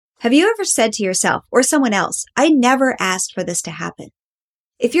Have you ever said to yourself or someone else, I never asked for this to happen?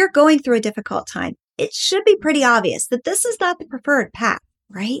 If you're going through a difficult time, it should be pretty obvious that this is not the preferred path,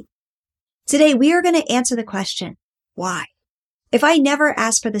 right? Today, we are going to answer the question, why? If I never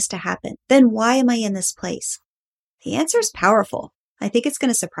asked for this to happen, then why am I in this place? The answer is powerful. I think it's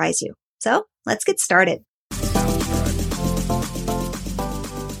going to surprise you. So let's get started.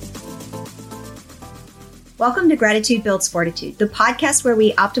 Welcome to Gratitude Builds Fortitude, the podcast where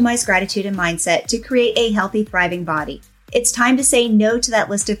we optimize gratitude and mindset to create a healthy, thriving body. It's time to say no to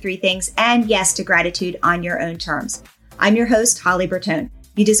that list of 3 things and yes to gratitude on your own terms. I'm your host, Holly Bertone.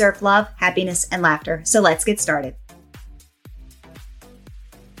 You deserve love, happiness, and laughter. So let's get started.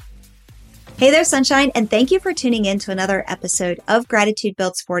 Hey there, sunshine, and thank you for tuning in to another episode of Gratitude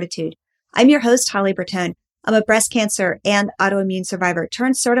Builds Fortitude. I'm your host, Holly Bertone. I'm a breast cancer and autoimmune survivor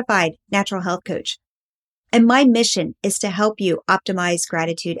turned certified natural health coach. And my mission is to help you optimize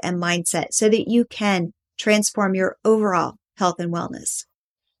gratitude and mindset so that you can transform your overall health and wellness.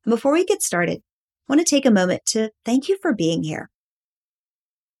 And before we get started, I want to take a moment to thank you for being here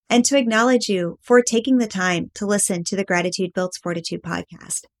and to acknowledge you for taking the time to listen to the Gratitude Builds Fortitude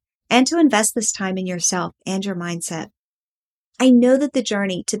podcast and to invest this time in yourself and your mindset. I know that the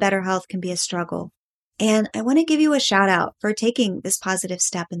journey to better health can be a struggle, and I want to give you a shout out for taking this positive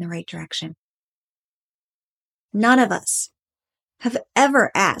step in the right direction. None of us have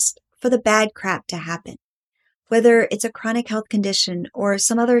ever asked for the bad crap to happen, whether it's a chronic health condition or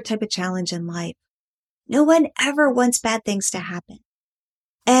some other type of challenge in life. No one ever wants bad things to happen.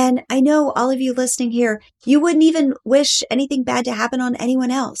 And I know all of you listening here, you wouldn't even wish anything bad to happen on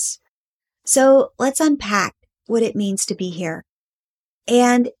anyone else. So let's unpack what it means to be here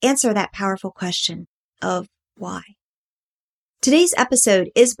and answer that powerful question of why. Today's episode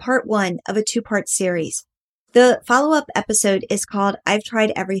is part 1 of a 2-part series. The follow-up episode is called I've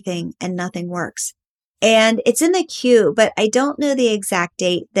Tried Everything and Nothing Works. And it's in the queue, but I don't know the exact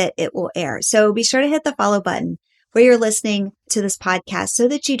date that it will air. So be sure to hit the follow button where you're listening to this podcast so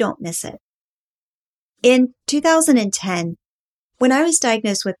that you don't miss it. In 2010, when I was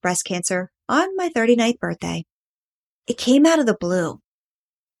diagnosed with breast cancer on my 39th birthday, it came out of the blue.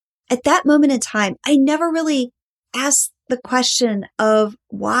 At that moment in time, I never really asked the question of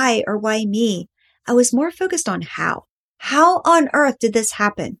why or why me. I was more focused on how. How on earth did this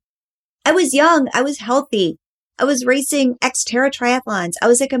happen? I was young. I was healthy. I was racing Xterra triathlons. I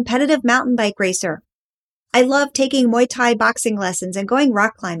was a competitive mountain bike racer. I loved taking Muay Thai boxing lessons and going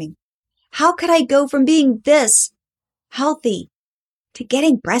rock climbing. How could I go from being this healthy to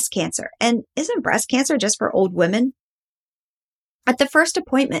getting breast cancer? And isn't breast cancer just for old women? At the first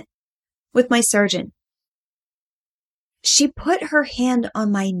appointment with my surgeon, she put her hand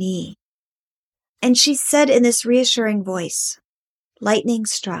on my knee. And she said in this reassuring voice, lightning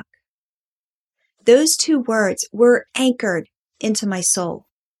struck. Those 2 words were anchored into my soul.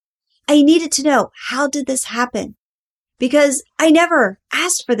 I needed to know, how did this happen? Because I never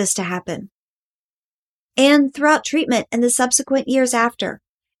asked for this to happen. And throughout treatment and the subsequent years after,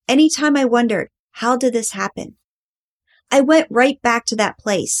 anytime I wondered, how did this happen? I went right back to that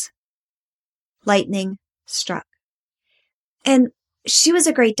place. Lightning struck. And she was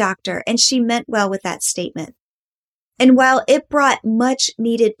a great doctor, and she meant well with that statement. And while it brought much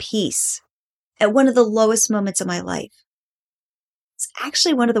needed peace at one of the lowest moments of my life, it's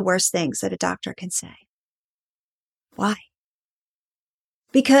actually one of the worst things that a doctor can say. Why?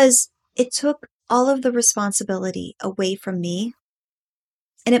 Because it took all of the responsibility away from me,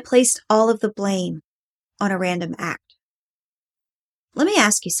 and it placed all of the blame on a random act. Let me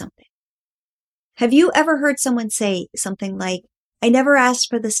ask you something. Have you ever heard someone say something like, I never asked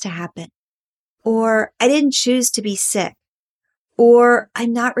for this to happen, or I didn't choose to be sick, or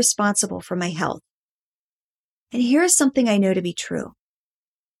I'm not responsible for my health? And here's something I know to be true.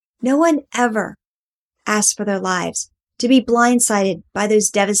 No one ever asked for their lives to be blindsided by those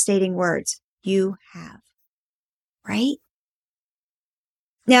devastating words. You have, right?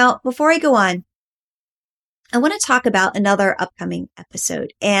 Now, before I go on, I want to talk about another upcoming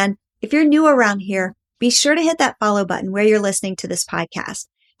episode. And if you're new around here, be sure to hit that follow button where you're listening to this podcast,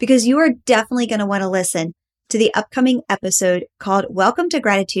 because you are definitely going to want to listen to the upcoming episode called Welcome to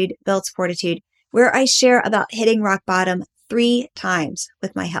Gratitude Builds Fortitude, where I share about hitting rock bottom 3 times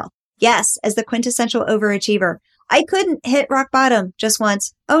with my health. Yes, as the quintessential overachiever, I couldn't hit rock bottom just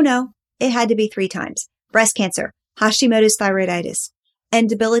once. Oh no, it had to be 3 times. Breast cancer, Hashimoto's thyroiditis, and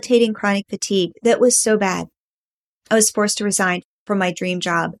debilitating chronic fatigue that was so bad, I was forced to resign from my dream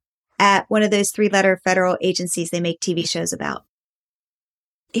job at one of those 3-letter federal agencies they make TV shows about.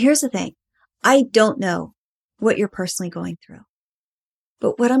 Here's the thing. I don't know what you're personally going through.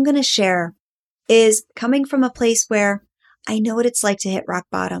 But what I'm going to share is coming from a place where I know what it's like to hit rock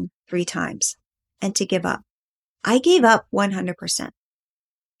bottom 3 times and to give up. I gave up 100%.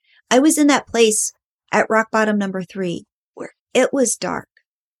 I was in that place at rock bottom number 3 where it was dark.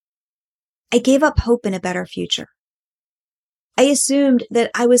 I gave up hope in a better future. I assumed that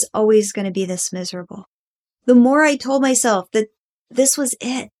I was always going to be this miserable. The more I told myself that this was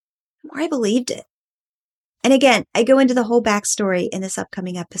it, the more I believed it. And again, I go into the whole backstory in this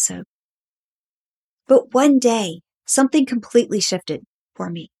upcoming episode. But one day, something completely shifted for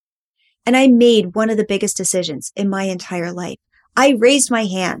me. And I made one of the biggest decisions in my entire life. I raised my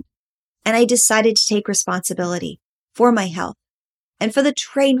hand and I decided to take responsibility for my health and for the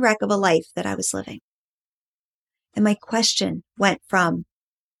train wreck of a life that I was living. And my question went from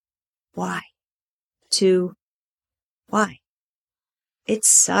why to why. It's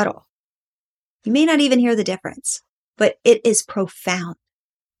subtle. You may not even hear the difference, but it is profound.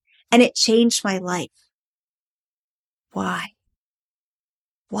 And it changed my life. Why?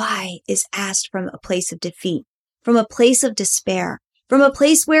 Why is asked from a place of defeat, from a place of despair, from a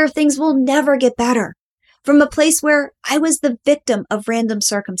place where things will never get better, from a place where I was the victim of random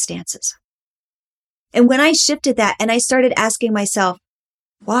circumstances. And when I shifted that and I started asking myself,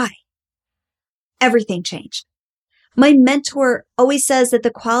 why? Everything changed. My mentor always says that the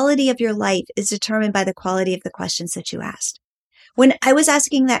quality of your life is determined by the quality of the questions that you asked. When I was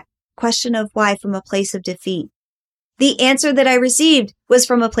asking that question of why from a place of defeat, the answer that I received was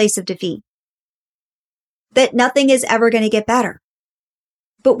from a place of defeat. That nothing is ever going to get better.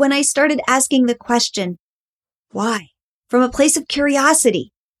 But when I started asking the question, why? From a place of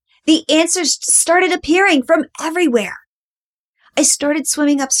curiosity, the answers started appearing from everywhere. I started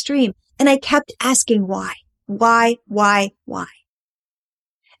swimming upstream and I kept asking why? Why?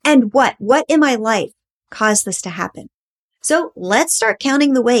 And what in my life caused this to happen? So let's start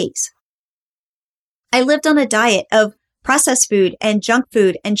counting the ways. I lived on a diet of processed food and junk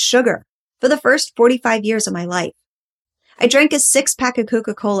food and sugar for the first 45 years of my life. I drank a 6-pack of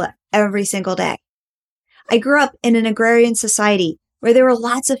Coca-Cola every single day. I grew up in an agrarian society where there were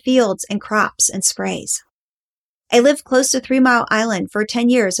lots of fields and crops and sprays. I lived close to 3 Mile Island for 10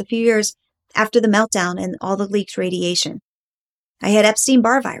 years, a few years after the meltdown and all the leaked radiation. I had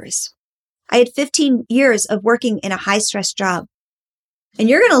Epstein-Barr virus. I had 15 years of working in a high-stress job. And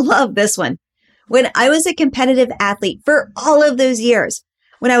you're going to love this one. When I was a competitive athlete for all of those years,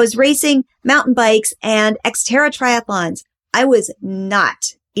 when I was racing mountain bikes and Xterra triathlons, I was not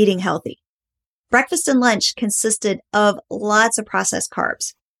eating healthy. Breakfast and lunch consisted of lots of processed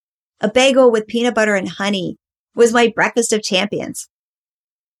carbs. A bagel with peanut butter and honey was my breakfast of champions.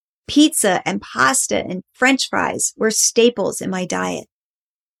 Pizza and pasta and French fries were staples in my diet.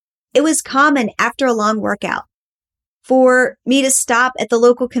 It was common after a long workout for me to stop at the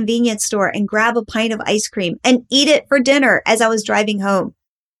local convenience store and grab a pint of ice cream and eat it for dinner as I was driving home.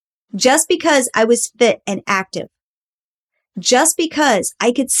 Just because I was fit and active. Just because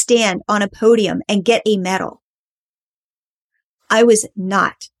I could stand on a podium and get a medal. I was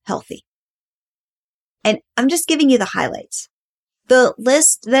not healthy. And I'm just giving you the highlights. The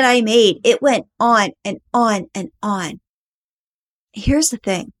list that I made, it went on and on and on. Here's the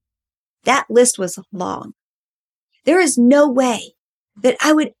thing. That list was long. There is no way that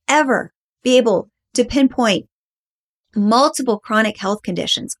I would ever be able to pinpoint multiple chronic health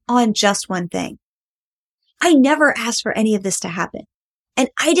conditions on just one thing. I never asked for any of this to happen, and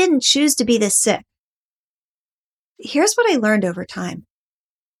I didn't choose to be this sick. Here's what I learned over time.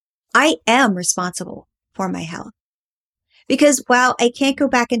 I am responsible for my health. Because while I can't go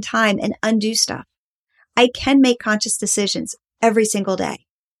back in time and undo stuff, I can make conscious decisions every single day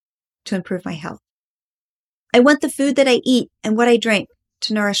to improve my health. I want the food that I eat and what I drink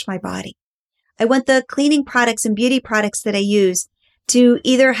to nourish my body. I want the cleaning products and beauty products that I use to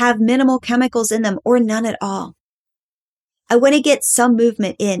either have minimal chemicals in them or none at all. I want to get some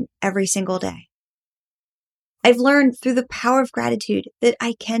movement in every single day. I've learned through the power of gratitude that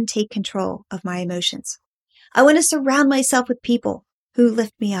I can take control of my emotions. I want to surround myself with people who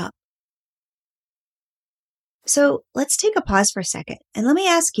lift me up. So let's take a pause for a second and let me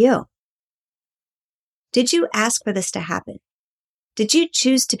ask you. Did you ask for this to happen? Did you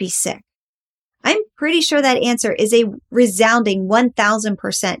choose to be sick? I'm pretty sure that answer is a resounding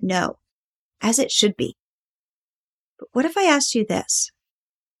 1000% no, as it should be. But what if I asked you this?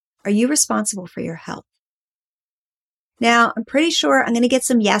 Are you responsible for your health? Now, I'm pretty sure I'm going to get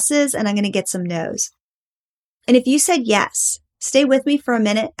some yeses and I'm going to get some nos. And if you said yes, stay with me for a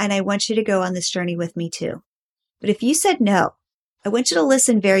minute and I want you to go on this journey with me too. But if you said no, I want you to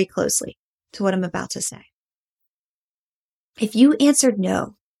listen very closely to what I'm about to say. If you answered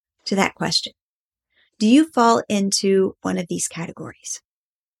no to that question, do you fall into one of these categories?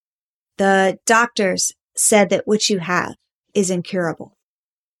 The doctors said that what you have is incurable.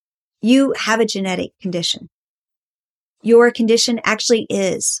 You have a genetic condition. Your condition actually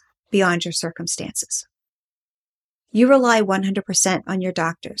is beyond your circumstances. You rely 100% on your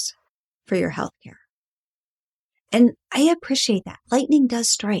doctors for your health care. And I appreciate that. Lightning does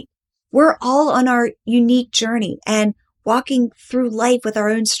strike. We're all on our unique journey and walking through life with our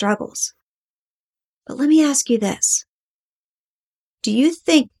own struggles. But let me ask you this. Do you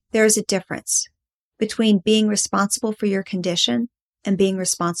think there's a difference between being responsible for your condition and being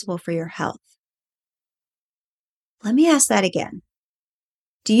responsible for your health? Let me ask that again.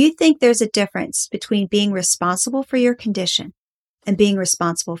 Do you think there's a difference between being responsible for your condition and being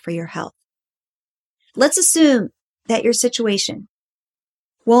responsible for your health? Let's assume that your situation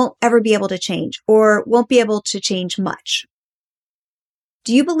won't ever be able to change or won't be able to change much.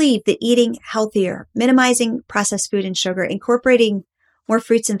 Do you believe that eating healthier, minimizing processed food and sugar, incorporating more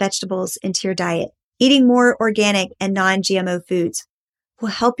fruits and vegetables into your diet, eating more organic and non-GMO foods will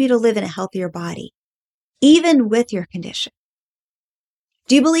help you to live in a healthier body, even with your condition?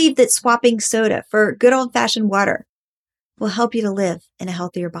 Do you believe that swapping soda for good old-fashioned water will help you to live in a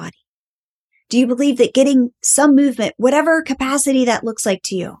healthier body? Do you believe that getting some movement, whatever capacity that looks like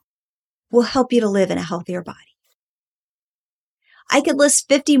to you, will help you to live in a healthier body? I could list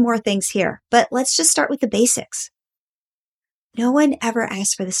 50 more things here, but let's just start with the basics. No one ever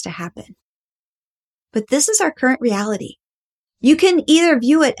asked for this to happen. But this is our current reality. You can either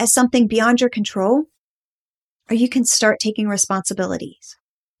view it as something beyond your control, or you can start taking responsibilities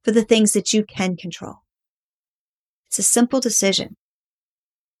for the things that you can control. It's a simple decision,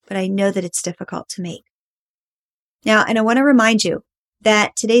 but I know that it's difficult to make. Now, and I want to remind you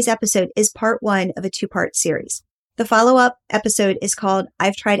that today's episode is part 1 of a 2-part series. The follow-up episode is called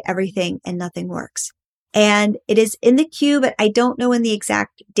I've Tried Everything and Nothing Works. And it is in the queue, but I don't know when the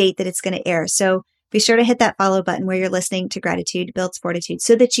exact date that it's going to air. So be sure to hit that follow button where you're listening to Gratitude Builds Fortitude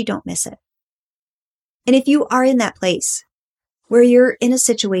so that you don't miss it. And if you are in that place where you're in a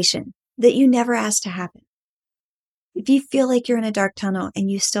situation that you never asked to happen, if you feel like you're in a dark tunnel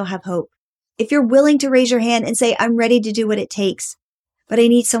and you still have hope, if you're willing to raise your hand and say, I'm ready to do what it takes, but I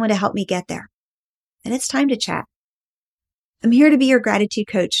need someone to help me get there, then it's time to chat. I'm here to be your gratitude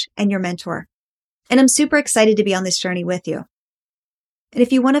coach and your mentor. And I'm super excited to be on this journey with you. And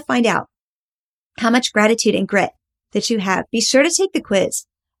if you want to find out how much gratitude and grit that you have, be sure to take the quiz.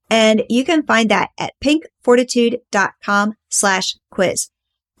 And you can find that at pinkfortitude.com/quiz.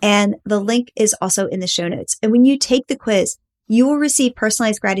 And the link is also in the show notes. And when you take the quiz, you will receive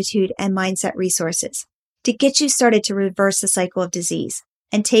personalized gratitude and mindset resources to get you started to reverse the cycle of disease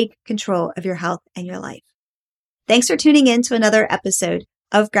and take control of your health and your life. Thanks for tuning in to another episode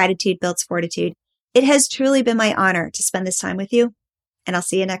of Gratitude Builds Fortitude. It has truly been my honor to spend this time with you, and I'll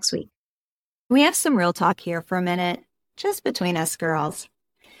see you next week. We have some real talk here for a minute, just between us girls.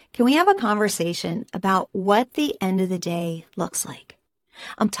 Can we have a conversation about what the end of the day looks like?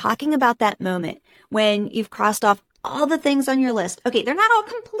 I'm talking about that moment when you've crossed off all the things on your list. Okay, they're not all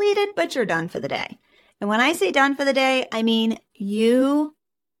completed, but you're done for the day. And when I say done for the day, I mean you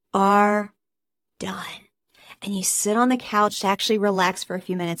are done. And you sit on the couch to actually relax for a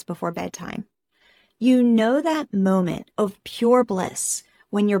few minutes before bedtime. You know that moment of pure bliss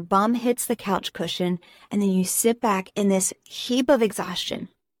when your bum hits the couch cushion and then you sit back in this heap of exhaustion.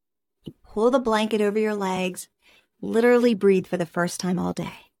 You pull the blanket over your legs, literally breathe for the first time all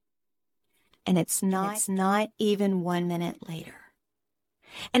day. And it's not even 1 minute later.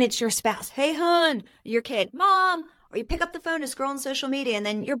 And it's your spouse. Hey, hon, your kid, mom. Or you pick up the phone to scroll on social media and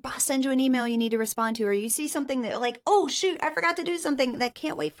then your boss sends you an email you need to respond to, or you see something that like, oh shoot, I forgot to do something that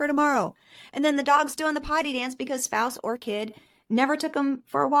can't wait for tomorrow. And then the dog's doing the potty dance because spouse or kid never took them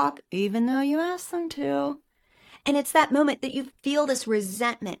for a walk, even though you asked them to. And it's that moment that you feel this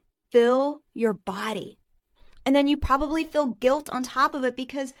resentment fill your body. And then you probably feel guilt on top of it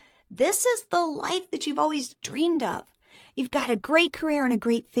because this is the life that you've always dreamed of. You've got a great career and a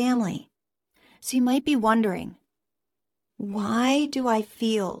great family. So you might be wondering, why do I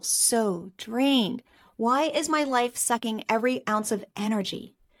feel so drained? Why is my life sucking every ounce of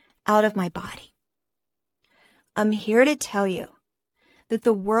energy out of my body? I'm here to tell you that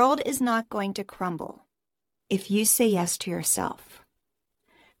the world is not going to crumble if you say yes to yourself,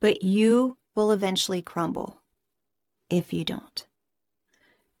 but you will eventually crumble if you don't.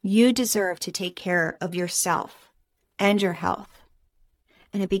 You deserve to take care of yourself and your health,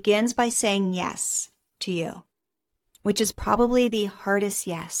 and it begins by saying yes to you, which is probably the hardest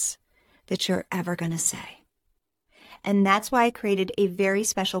yes that you're ever going to say. And that's why I created a very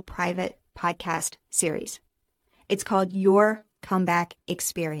special private podcast series. It's called Your Comeback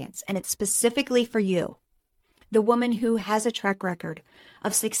Experience, and it's specifically for you, the woman who has a track record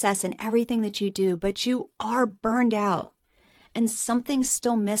of success in everything that you do, but you are burned out and something's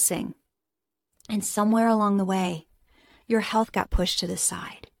still missing. And somewhere along the way, your health got pushed to the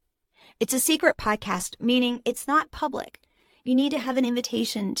side. It's a secret podcast, meaning it's not public. You need to have an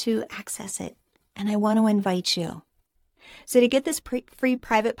invitation to access it, and I want to invite you. So to get this free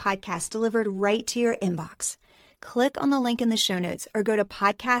private podcast delivered right to your inbox, click on the link in the show notes or go to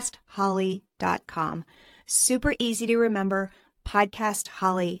podcastholly.com. Super easy to remember,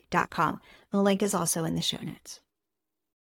 podcastholly.com. The link is also in the show notes.